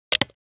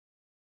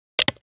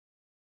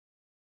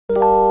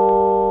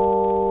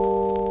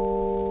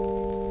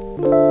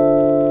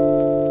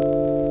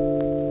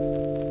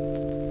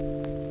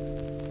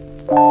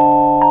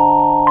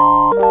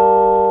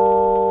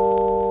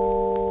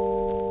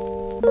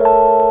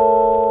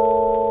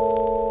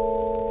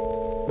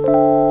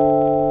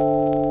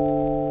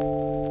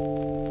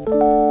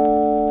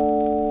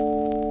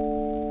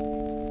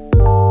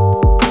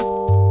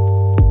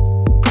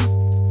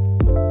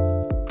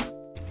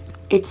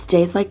It's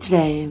days like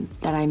today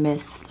that I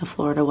miss the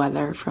Florida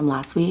weather from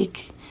last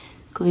week.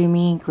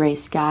 Gloomy, gray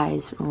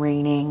skies,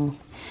 raining,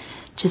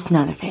 just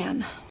not a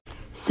fan.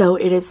 So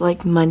it is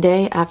like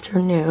Monday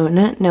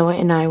afternoon. Noah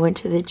and I went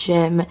to the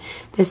gym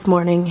this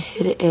morning,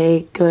 hit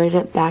a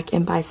good back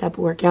and bicep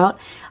workout.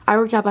 I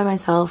worked out by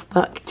myself,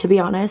 but to be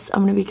honest,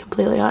 I'm gonna be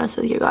completely honest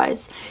with you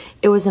guys,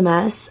 it was a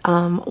mess.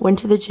 Went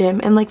to the gym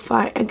in like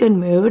a good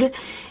mood,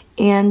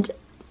 and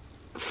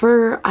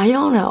I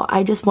don't know,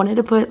 I just wanted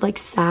to put like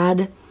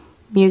sad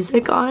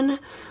music on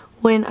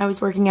when I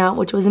was working out,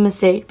 which was a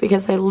mistake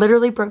because I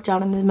literally broke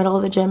down in the middle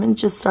of the gym and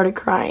just started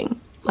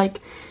crying. Like,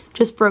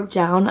 just broke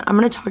down. I'm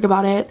gonna talk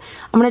about it.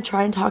 I'm gonna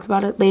try and talk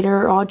about it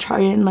later, or I'll try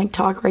and like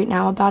talk right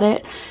now about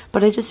it.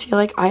 But I just feel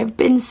like I've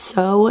been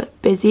so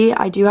busy.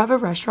 I do have a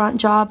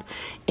restaurant job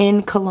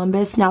in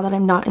Columbus now that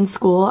I'm not in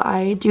school.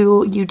 I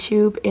do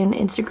YouTube and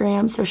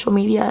Instagram, social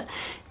media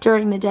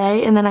during the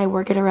day, and then I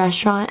work at a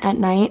restaurant at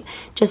night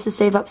just to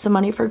save up some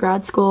money for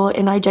grad school.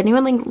 And I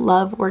genuinely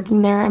love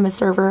working there. I'm a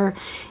server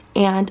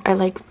and I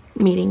like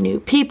meeting new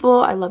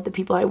people. I love the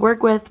people I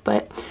work with,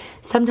 but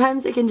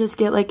sometimes it can just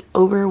get like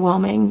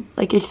overwhelming,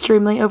 like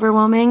extremely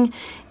overwhelming.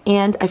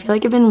 And I feel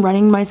like I've been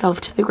running myself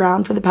to the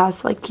ground for the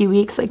past like few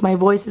weeks. Like my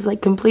voice is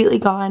like completely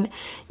gone.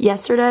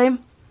 Yesterday,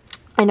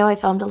 I know I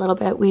filmed a little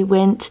bit. We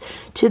went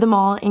to the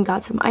mall and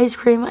got some ice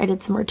cream. I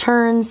did some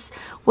returns,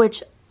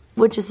 which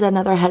is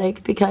another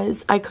headache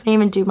because I couldn't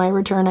even do my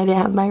return. I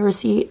didn't have my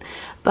receipt,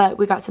 but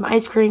we got some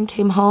ice cream,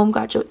 came home,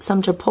 got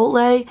some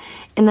Chipotle,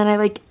 and then I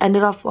like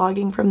ended off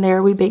vlogging from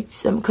there. We baked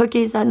some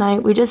cookies that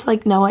night. We just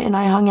like, Noah and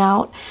I hung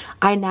out.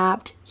 I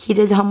napped, he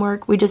did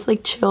homework. We just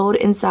like chilled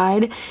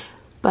inside.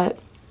 But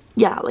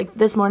yeah, like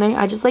this morning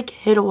I just like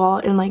hit a wall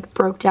and like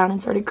broke down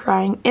and started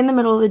crying in the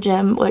middle of the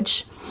gym,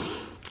 which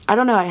I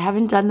don't know, I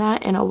haven't done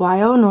that in a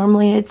while.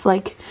 Normally it's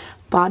like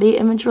body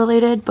image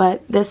related,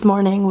 but this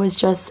morning was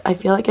just, I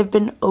feel like I've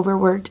been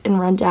overworked and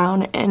run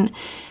down, and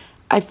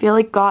I feel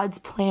like God's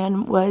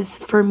plan was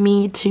for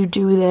me to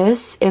do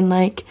this and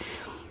like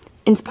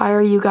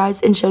inspire you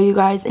guys and show you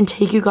guys and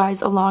take you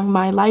guys along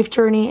my life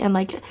journey and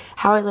like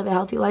how I live a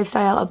healthy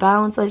lifestyle, a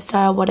balanced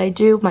lifestyle, what I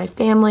do, my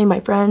family, my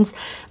friends,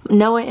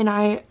 Noah and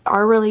I,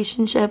 our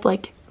relationship,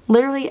 like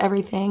literally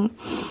everything.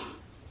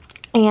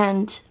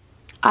 And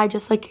I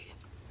just like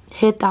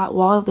hit that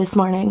wall this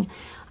morning.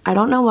 I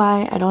don't know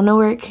why. I don't know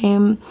where it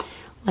came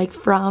like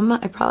from.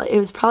 It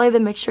was probably the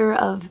mixture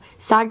of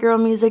sad girl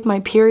music,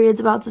 my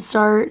period's about to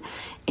start,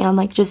 and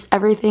like just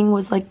everything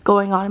was like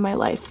going on in my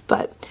life.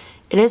 But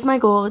it is my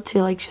goal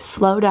to like just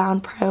slow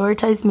down,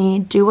 prioritize me,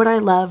 do what I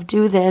love,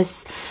 do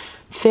this,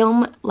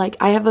 film. Like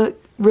I have a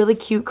really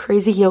cute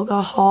crazy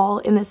yoga haul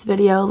in this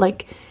video.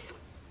 Like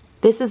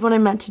this is what I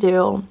meant to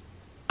do.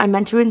 I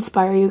meant to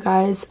inspire you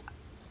guys,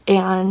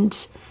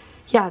 and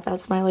yeah,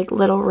 that's my like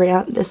little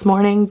rant this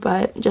morning,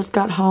 but just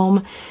got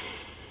home.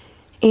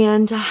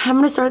 And I'm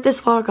gonna start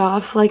this vlog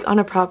off like on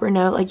a proper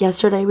note. Like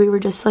yesterday we were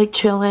just like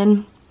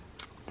chilling,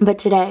 but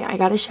today I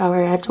got a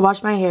shower. I have to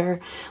wash my hair.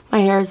 My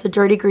hair is a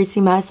dirty,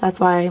 greasy mess. That's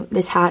why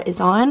this hat is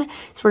on.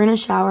 So we're gonna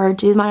shower,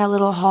 do my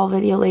little haul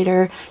video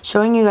later,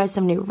 showing you guys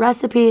some new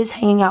recipes,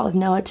 hanging out with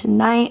Noah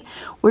tonight.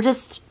 We're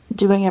just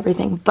doing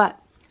everything, but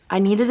I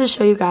needed to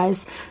show you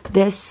guys,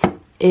 this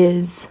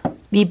is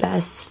the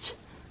best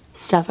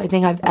stuff I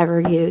think I've ever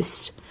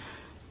used.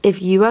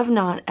 If you have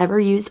not ever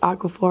used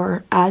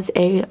Aquaphor as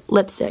a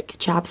lipstick,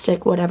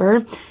 chapstick,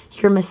 whatever,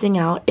 you're missing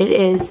out. It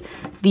is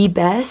the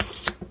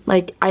best.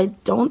 Like, I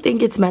don't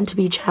think it's meant to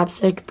be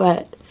chapstick,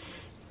 but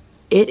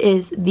it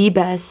is the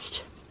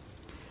best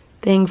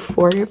thing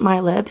for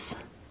my lips.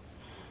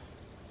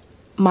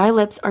 My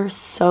lips are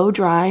so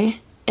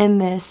dry in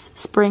this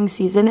spring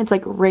season. It's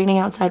like raining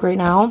outside right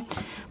now,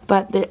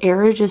 but the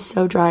air is just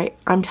so dry.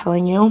 I'm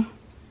telling you,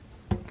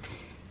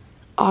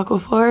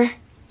 Aquaphor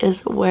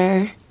is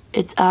where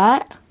it's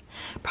at.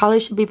 Probably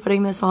should be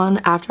putting this on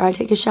after I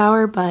take a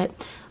shower, but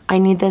I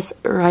need this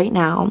right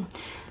now.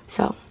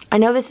 So I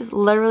know this is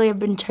literally, I've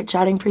been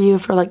chit-chatting for you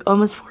for like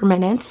almost 4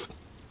 minutes,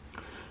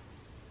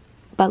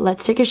 but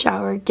let's take a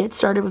shower, get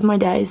started with my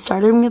day,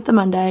 starting with the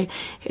Monday.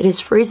 It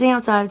is freezing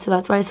outside, so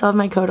that's why I still have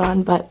my coat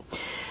on. But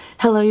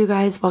hello you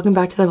guys, welcome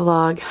back to the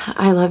vlog.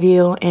 I love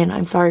you, and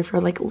I'm sorry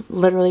for like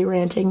literally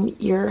ranting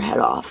your head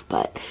off,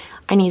 but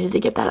I needed to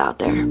get that out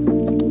there.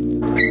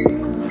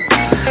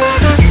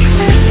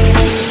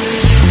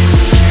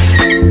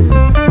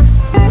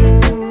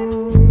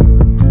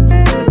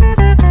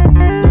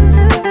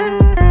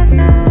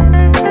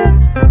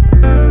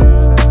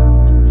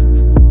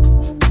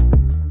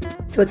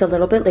 So So it's a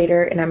little bit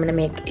later and I'm gonna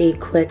make a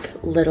quick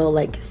little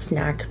like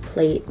snack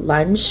plate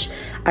lunch.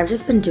 I've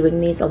just been doing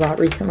these a lot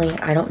recently.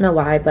 I don't know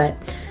why, but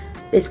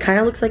this kind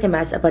of looks like a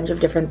mess, a bunch of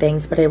different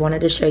things, but I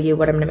wanted to show you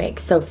what I'm gonna make.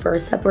 So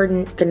first up,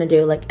 we're gonna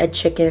do like a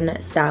chicken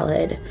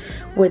salad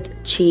with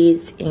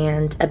cheese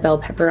and a bell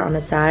pepper on the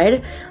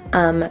side.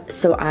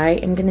 So I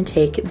am gonna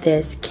take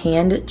this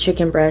canned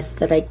chicken breast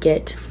that I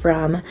get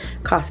from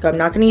Costco. I'm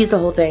not gonna use the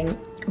whole thing,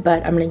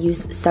 but I'm gonna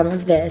use some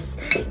of this.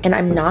 And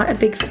I'm not a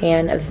big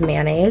fan of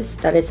mayonnaise.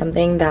 That is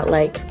something that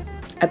like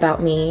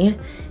about me,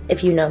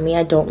 if you know me,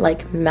 I don't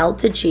like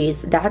melted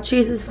cheese. That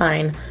cheese is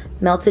fine.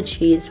 Melted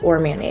cheese or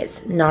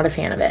mayonnaise, not a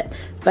fan of it.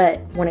 But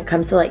when it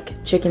comes to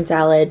like chicken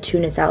salad,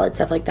 tuna salad,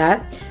 stuff like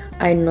that,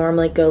 I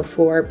normally go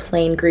for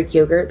plain Greek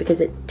yogurt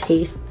because it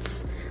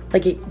tastes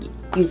like it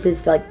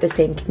uses like the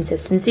same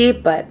consistency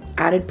but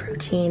added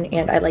protein,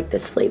 and I like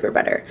this flavor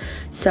better.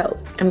 So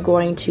I'm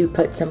going to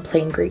put some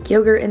plain Greek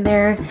yogurt in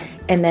there,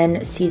 and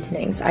then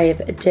seasonings. I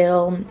have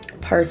dill,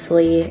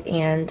 parsley,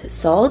 and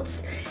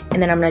salt,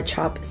 and then I'm gonna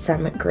chop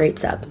some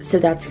grapes up. So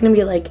that's gonna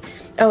be like,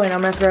 oh, and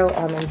I'm gonna throw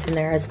almonds in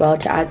there as well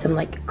to add some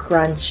like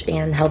crunch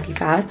and healthy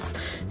fats.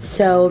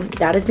 So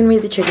that is gonna be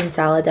the chicken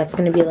salad. That's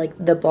gonna be like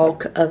the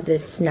bulk of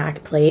this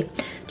snack plate.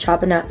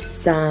 Chopping up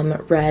some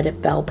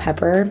red bell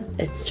pepper.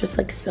 It's just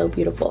like so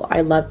beautiful.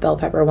 I love bell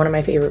pepper, one of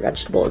my favorite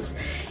vegetables.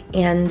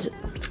 And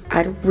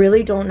I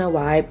really don't know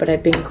why, but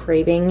I've been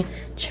craving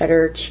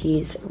cheddar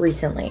cheese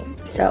recently.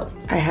 So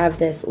I have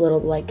this little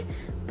like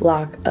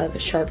block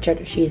of sharp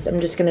cheddar cheese. I'm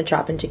just gonna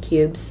chop into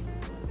cubes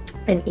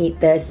and eat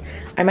this.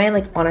 I might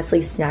like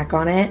honestly snack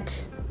on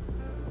it.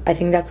 I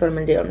think that's what I'm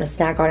gonna do. I'm gonna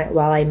snack on it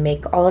while I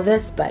make all of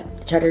this,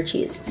 but cheddar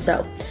cheese.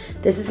 So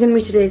this is gonna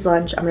be today's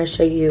lunch. I'm gonna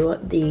show you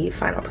the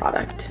final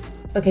product.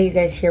 Okay, you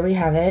guys, here we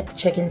have it.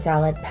 Chicken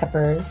salad,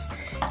 peppers,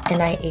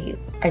 and I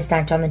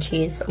snacked on the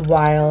cheese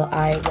while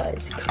I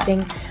was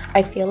cooking.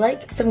 I feel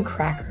like some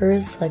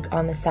crackers like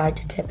on the side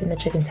to dip in the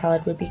chicken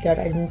salad would be good.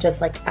 I didn't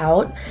just like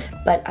out,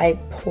 but I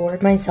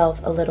poured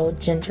myself a little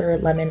ginger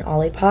lemon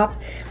olipop.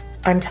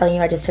 I'm telling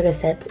you, I just took a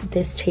sip.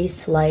 This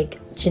tastes like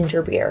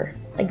ginger beer.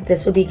 Like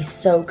this would be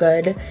so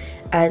good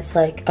as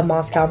like a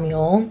Moscow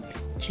Mule.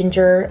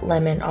 Ginger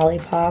lemon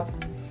olipop.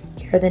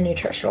 Here are the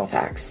nutritional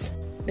facts.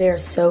 They are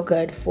so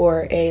good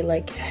for a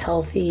like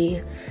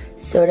healthy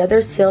soda.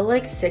 There's still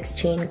like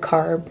 16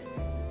 carb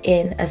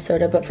in a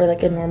soda, but for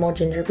like a normal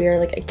ginger beer,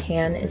 like a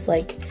can is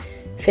like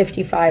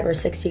 55 or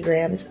 60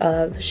 grams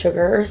of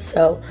sugar.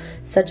 So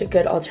such a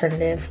good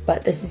alternative,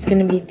 but this is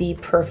gonna be the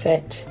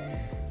perfect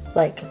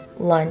like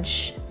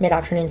lunch,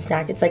 mid-afternoon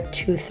snack. It's like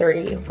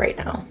 2:30 right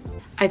now.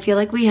 I feel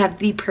like we have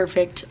the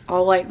perfect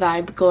all white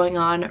vibe going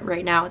on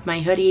right now with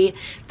my hoodie,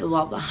 the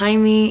wall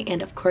behind me,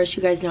 and of course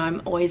you guys know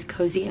I'm always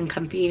cozy and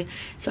comfy,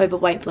 so I have a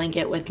white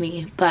blanket with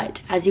me.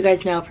 But as you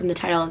guys know from the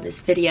title of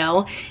this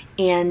video,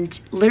 and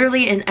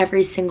literally in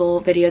every single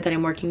video that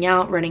I'm working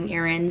out, running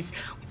errands,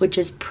 which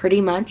is pretty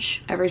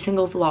much every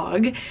single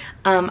vlog,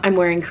 I'm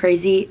wearing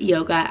CRZ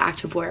YOGA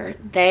activewear.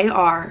 They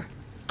are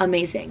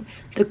amazing.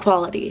 The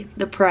quality,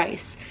 the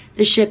price,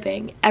 the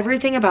shipping,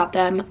 everything about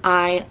them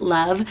I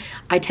love.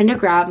 I tend to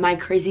grab my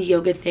CRZ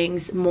YOGA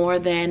things more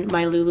than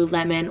my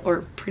Lululemon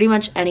or pretty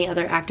much any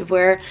other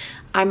activewear.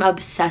 I'm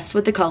obsessed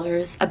with the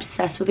colors,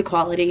 obsessed with the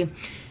quality.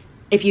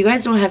 If you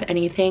guys don't have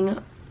anything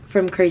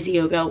from CRZ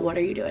YOGA, what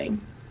are you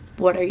doing?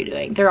 What are you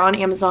doing? They're on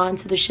Amazon,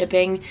 so the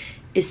shipping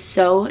is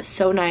so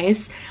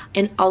nice.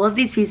 And all of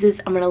these pieces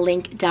I'm gonna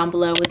link down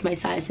below with my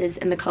sizes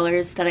and the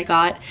colors that I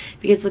got,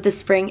 because with the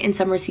spring and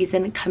summer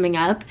season coming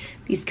up,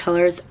 these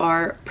colors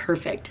are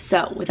perfect.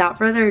 So without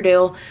further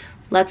ado,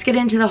 let's get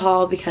into the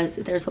haul because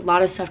there's a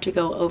lot of stuff to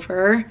go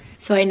over.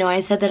 So I know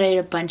I said that I had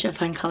a bunch of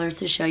fun colors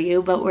to show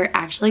you, but we're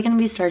actually gonna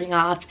be starting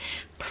off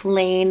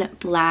plain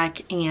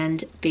black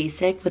and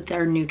basic with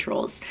our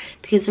neutrals,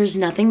 because there's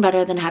nothing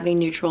better than having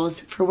neutrals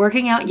for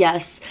working out,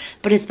 yes,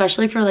 but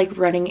especially for like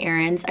running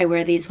errands. I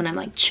wear these when I'm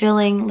like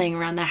chilling, laying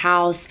around the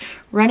house,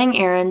 running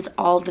errands,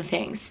 all the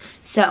things.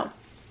 So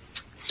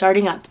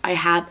starting up, I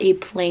have a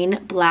plain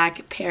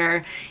black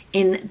pair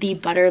in the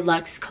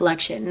Butterluxe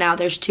collection. Now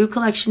there's two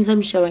collections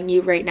I'm showing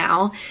you right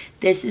now.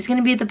 This is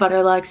gonna be the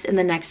Butterluxe, and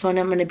the next one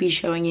I'm gonna be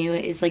showing you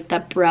is like the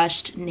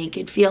brushed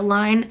Nakedfeel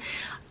line.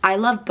 I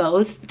love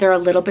both. They're a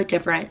little bit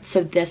different.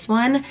 So this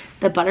one,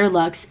 the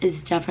Butterluxe,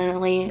 is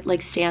definitely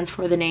like stands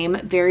for the name,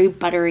 very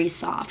buttery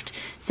soft.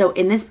 So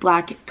in this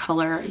black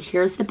color,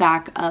 here's the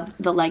back of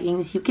the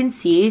leggings. You can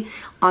see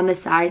on the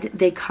side,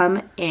 they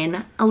come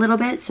in a little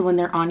bit. So when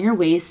they're on your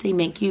waist, they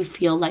make you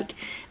feel like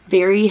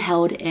very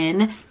held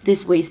in.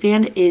 This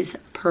waistband is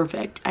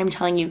perfect. I'm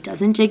telling you,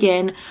 doesn't dig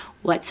in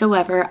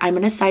whatsoever. I'm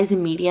in a size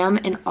medium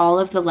in all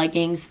of the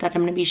leggings that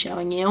I'm going to be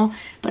showing you,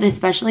 but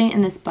especially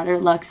in this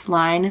Butterluxe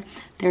line,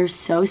 they're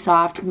so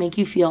soft, make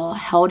you feel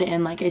held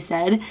in. Like I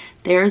said,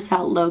 there's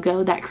that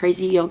logo, that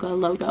CRZ YOGA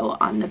logo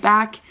on the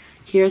back.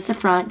 Here's the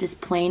front, just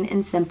plain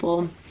and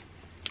simple.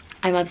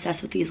 I'm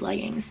obsessed with these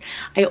leggings.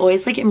 I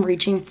always like am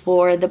reaching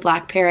for the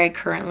black pair I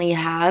currently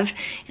have,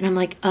 and I'm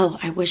like, oh,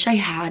 I wish I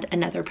had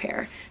another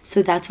pair.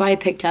 So that's why I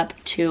picked up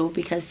 2,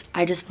 because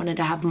I just wanted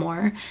to have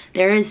more.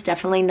 There is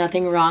definitely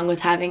nothing wrong with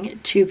having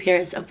 2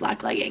 pairs of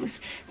black leggings.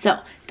 So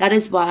that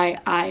is why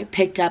I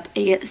picked up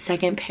a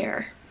second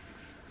pair.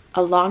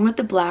 Along with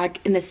the black,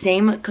 in the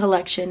same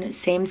collection,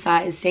 same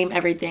size, same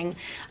everything,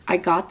 I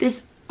got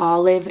this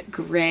olive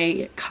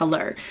gray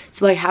color.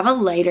 So I have a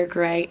lighter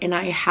gray and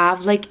I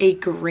have like a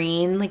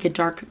green, like a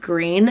dark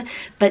green,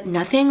 but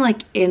nothing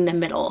like in the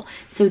middle.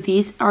 So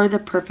these are the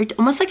perfect,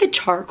 almost like a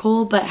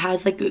charcoal, but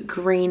has like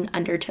green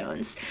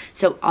undertones.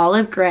 So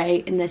olive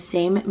gray in the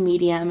same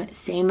medium,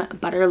 same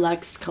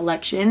Butterluxe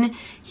collection.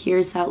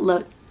 Here's that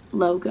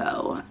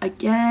logo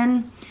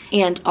again,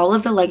 and all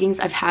of the leggings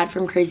I've had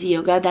from CRZ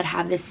YOGA that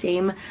have the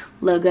same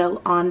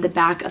logo on the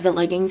back of the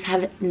leggings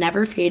have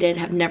never faded,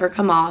 have never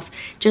come off.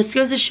 Just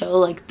goes to show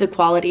like the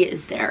quality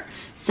is there.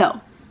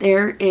 So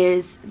there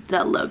is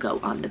the logo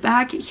on the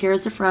back.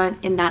 Here's the front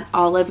in that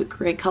olive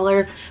gray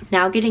color.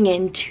 Now getting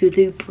into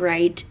the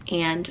bright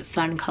and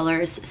fun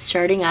colors.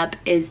 Starting up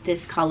is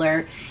this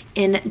color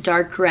in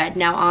dark red.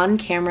 Now on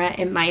camera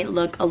it might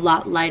look a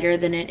lot lighter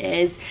than it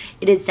is.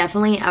 It is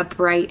definitely a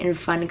bright and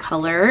fun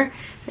color,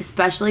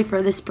 especially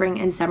for the spring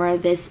and summer.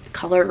 This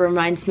color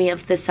reminds me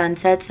of the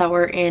sunsets that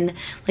were in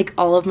like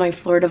all of my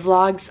Florida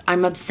vlogs.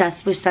 I'm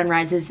obsessed with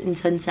sunrises and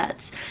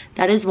sunsets.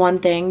 That is one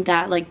thing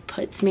that like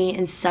puts me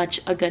in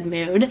such a good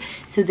mood.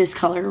 So this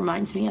color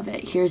reminds me of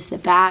it. Here's the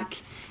back,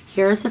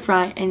 here's the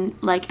front, and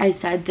like I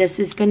said, this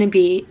is going to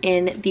be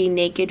in the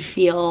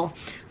Nakedfeel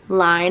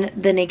line,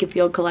 the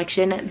Nakedfeel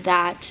collection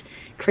that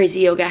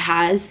CRZ YOGA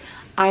has.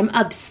 I'm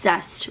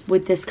obsessed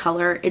with this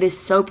color. It is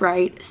so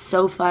bright,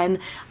 so fun.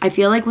 I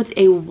feel like with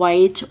a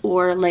white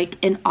or like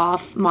an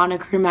off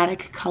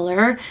monochromatic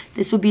color,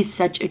 this would be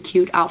such a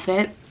cute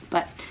outfit.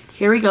 But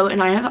here we go,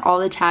 and I have all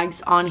the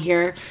tags on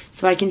here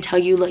so I can tell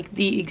you like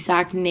the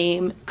exact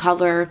name,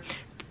 color,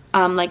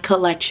 like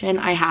collection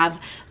I have,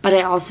 but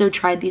I also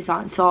tried these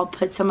on, so I'll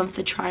put some of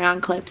the try on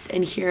clips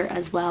in here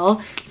as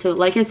well. So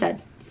like I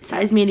said,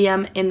 size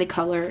medium in the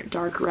color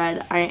dark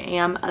red. I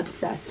am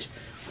obsessed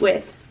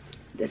with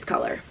this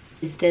color.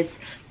 Is this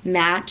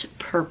matte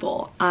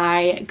purple.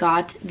 I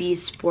got the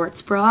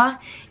sports bra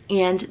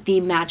and the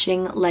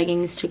matching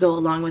leggings to go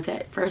along with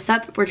it. First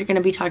up, we're going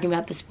to be talking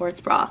about the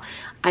sports bra.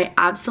 I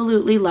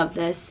absolutely love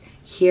this.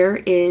 Here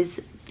is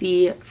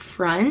the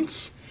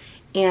front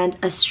and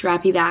a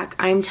strappy back.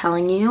 I'm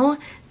telling you,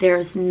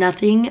 there's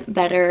nothing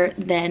better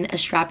than a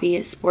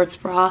strappy sports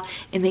bra.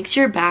 It makes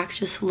your back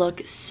just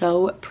look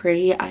so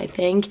pretty, I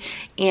think,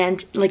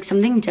 and like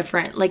something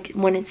different. Like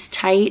when it's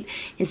tight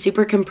and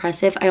super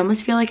compressive, I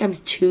almost feel like I'm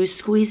too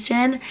squeezed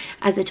in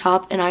at the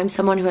top, and I'm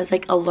someone who has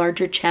like a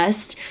larger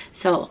chest,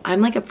 so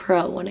I'm like a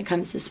pro when it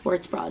comes to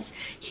sports bras.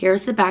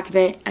 Here's the back of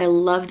it. I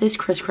love this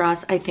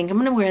crisscross. I think I'm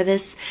gonna wear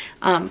this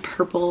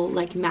purple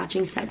like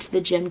matching set to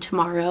the gym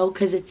tomorrow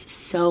because it's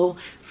so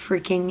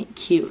freaking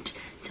cute.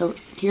 So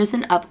here's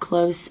an up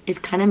close.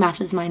 It kind of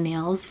matches my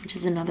nails, which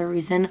is another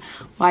reason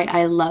why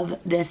I love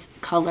this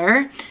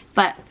color,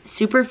 but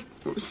super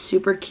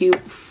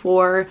cute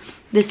for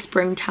the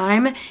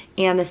springtime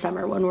and the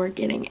summer when we're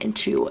getting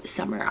into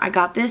summer. I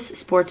got this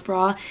sports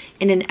bra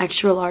in an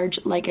extra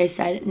large, like I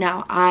said.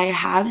 Now I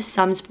have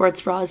some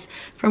sports bras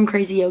from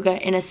CRZ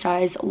YOGA in a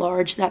size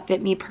large that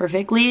fit me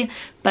perfectly,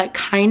 but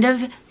kind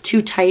of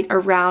too tight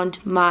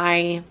around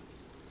my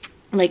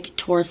like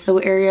torso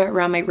area,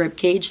 around my rib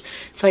cage,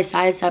 so I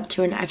sized up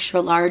to an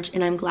extra large,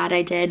 and I'm glad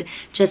I did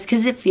just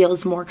because it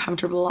feels more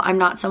comfortable. I'm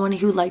not someone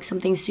who likes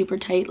something super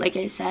tight, like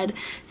I said,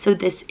 so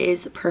this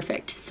is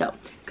perfect. So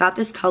got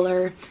this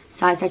color,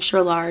 size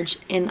extra large,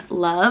 in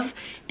love.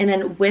 And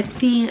then with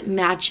the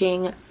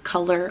matching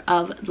color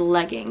of the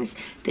leggings,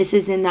 this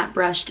is in that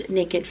brushed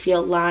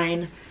Nakedfeel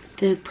line.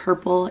 The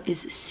purple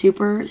is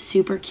super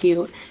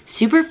cute,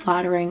 super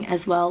flattering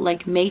as well.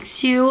 Like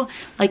makes you,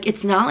 like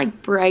it's not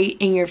like bright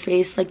in your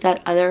face like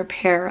that other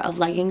pair of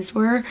leggings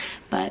were,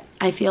 but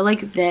I feel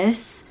like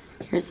this,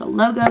 here's the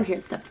logo,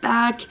 here's the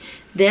back,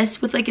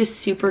 this with like a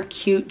super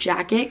cute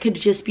jacket could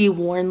just be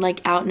worn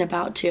like out and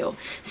about too.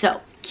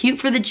 So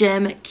cute for the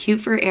gym, cute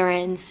for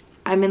errands.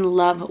 I'm in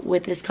love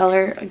with this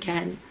color.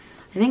 Again,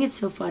 I think it's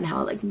so fun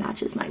how it like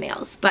matches my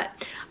nails, but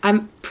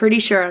I'm pretty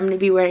sure I'm gonna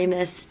be wearing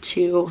this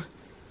to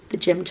the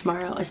gym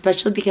tomorrow,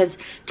 especially because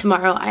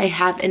tomorrow I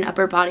have an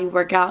upper body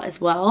workout as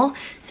well,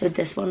 so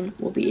this one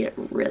will be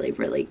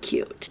really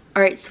cute.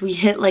 All right, so we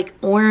hit like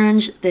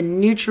orange, the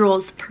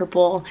neutrals,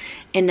 purple,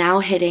 and now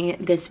hitting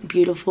this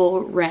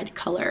beautiful red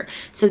color.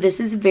 So this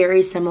is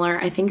very similar.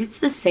 I think it's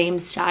the same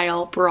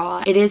style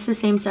bra. It is the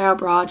same style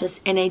bra,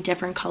 just in a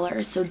different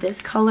color. So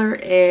this color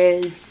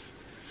is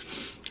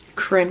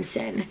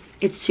crimson.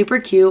 It's super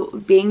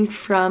cute. Being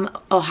from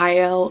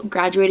Ohio,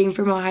 graduating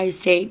from Ohio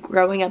State,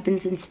 growing up in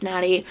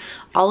Cincinnati,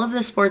 all of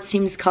the sports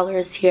teams'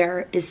 colors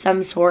here is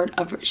some sort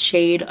of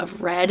shade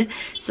of red.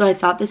 So I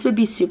thought this would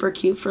be super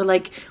cute for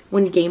like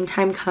when game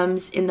time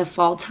comes in the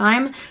fall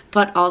time,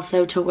 but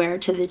also to wear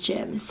to the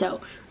gym.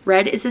 So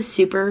Red is a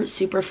super,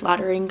 super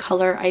flattering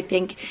color, I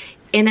think.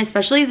 And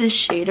especially this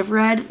shade of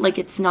red, like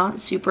it's not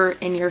super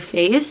in your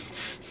face.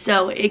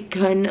 So it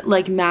can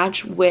like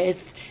match with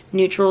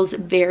neutrals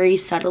very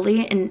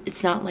subtly, and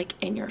it's not like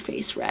in your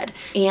face red.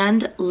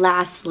 And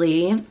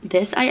lastly,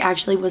 this I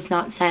actually was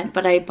not sent,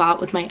 but I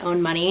bought with my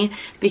own money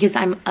because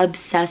I'm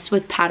obsessed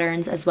with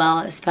patterns as well,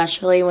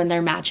 especially when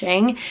they're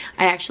matching.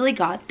 I actually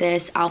got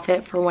this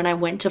outfit for when I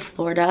went to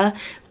Florida,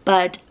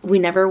 but we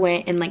never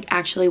went and like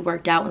actually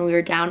worked out when we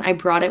were down. I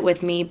brought it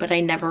with me, but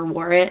I never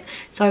wore it.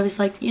 So I was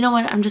like, you know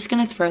what, I'm just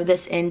gonna throw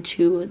this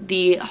into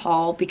the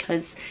haul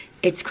because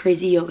it's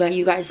CRZ YOGA.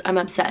 You guys, I'm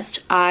obsessed.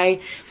 I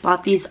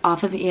bought these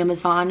off of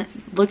Amazon.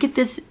 Look at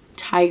this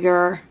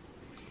tiger,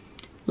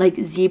 like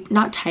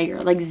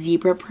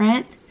zebra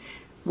print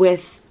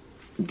with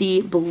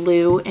the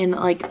blue and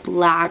like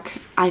black.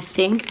 I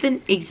think the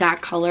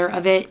exact color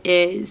of it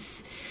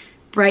is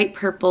bright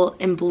purple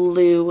and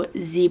blue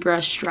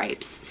zebra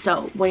stripes.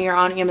 So when you're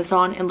on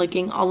Amazon and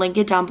looking, I'll link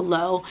it down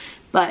below.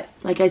 But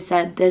like I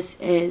said, this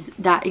is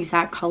that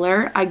exact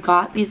color. I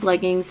got these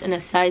leggings in a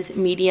size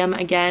medium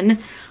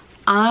again.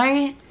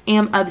 I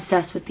am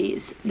obsessed with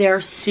these. They're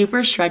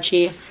super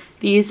stretchy.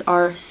 These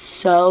are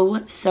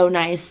so, so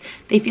nice.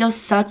 They feel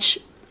such,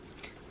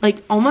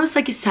 like almost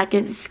like a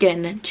second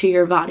skin to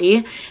your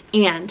body.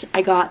 And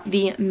I got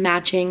the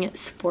matching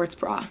sports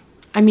bra.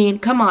 I mean,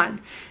 come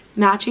on.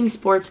 Matching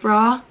sports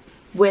bra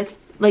with,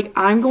 like,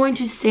 I'm going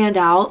to stand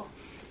out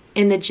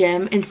in the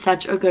gym in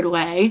such a good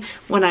way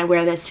when I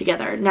wear this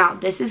together. Now,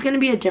 this is going to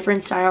be a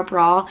different style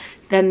bra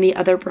than the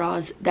other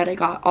bras that I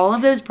got. All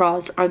of those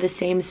bras are the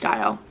same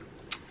style.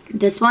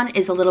 This one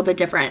is a little bit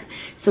different.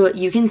 So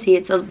you can see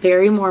it's a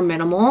very more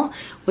minimal,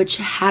 which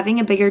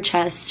having a bigger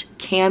chest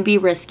can be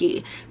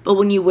risky. But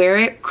when you wear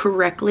it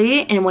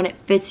correctly and when it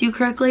fits you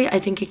correctly, I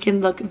think it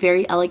can look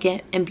very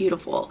elegant and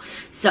beautiful.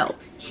 So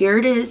here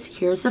it is.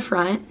 Here's the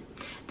front.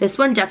 This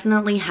one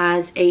definitely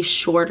has a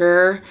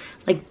shorter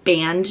like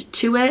band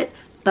to it,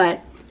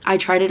 but I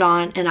tried it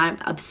on and I'm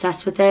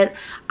obsessed with it.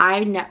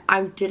 I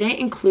didn't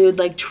include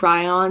like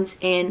try-ons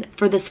in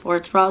for the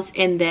sports bras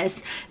in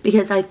this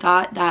because I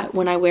thought that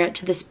when I wear it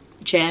to this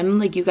gym,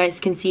 like you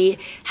guys can see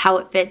how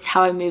it fits,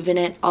 how I move in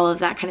it, all of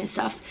that kind of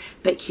stuff.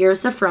 But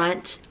here's the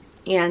front,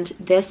 and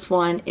this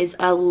one is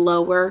a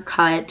lower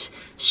cut,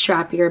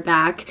 strappier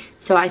back.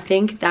 So I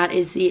think that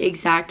is the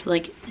exact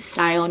like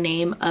style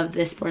name of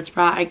this sports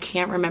bra. I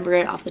can't remember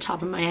it off the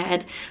top of my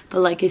head,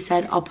 but like I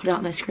said, I'll put it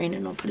on the screen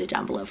and I'll put it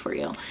down below for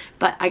you.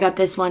 But I got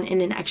this one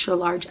in an extra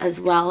large as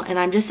well, and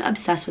I'm just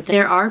obsessed with it.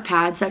 There are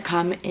pads that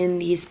come in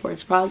these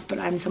sports bras, but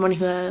I'm someone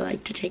who I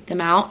like to take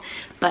them out.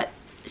 But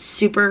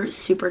super,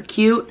 super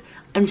cute.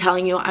 I'm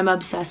telling you, I'm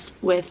obsessed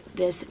with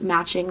this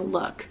matching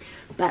look.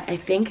 But I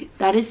think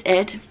that is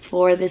it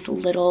for this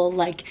little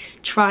like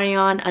try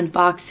on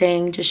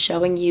unboxing, just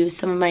showing you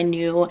some of my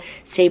new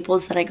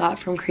staples that I got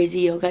from CRZ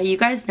YOGA. You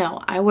guys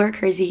know I wear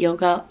CRZ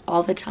YOGA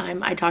all the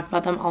time. I talk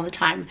about them all the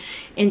time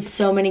in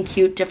so many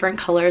cute different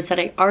colors that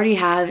I already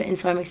have, and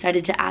so I'm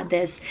excited to add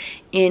this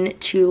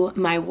into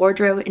my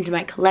wardrobe, into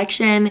my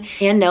collection.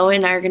 And Noah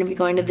and I are going to be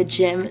going to the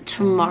gym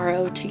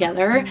tomorrow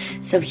together,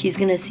 so he's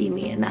going to see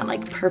me in that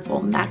like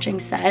purple matching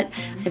set.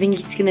 I think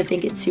he's going to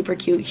think it's super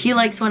cute. He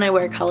likes when I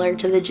wear color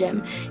to the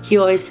gym. He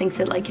always thinks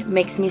it like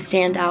makes me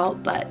stand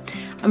out. But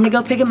I'm gonna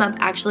go pick him up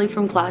actually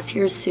from class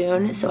here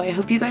soon, so I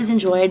hope you guys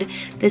enjoyed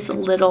this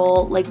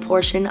little like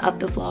portion of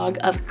the vlog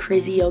of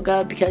CRZ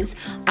YOGA, because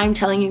I'm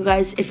telling you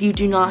guys, if you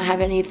do not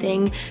have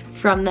anything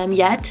from them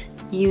yet,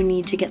 you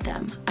need to get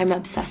them. I'm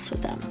obsessed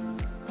with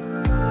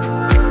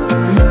them.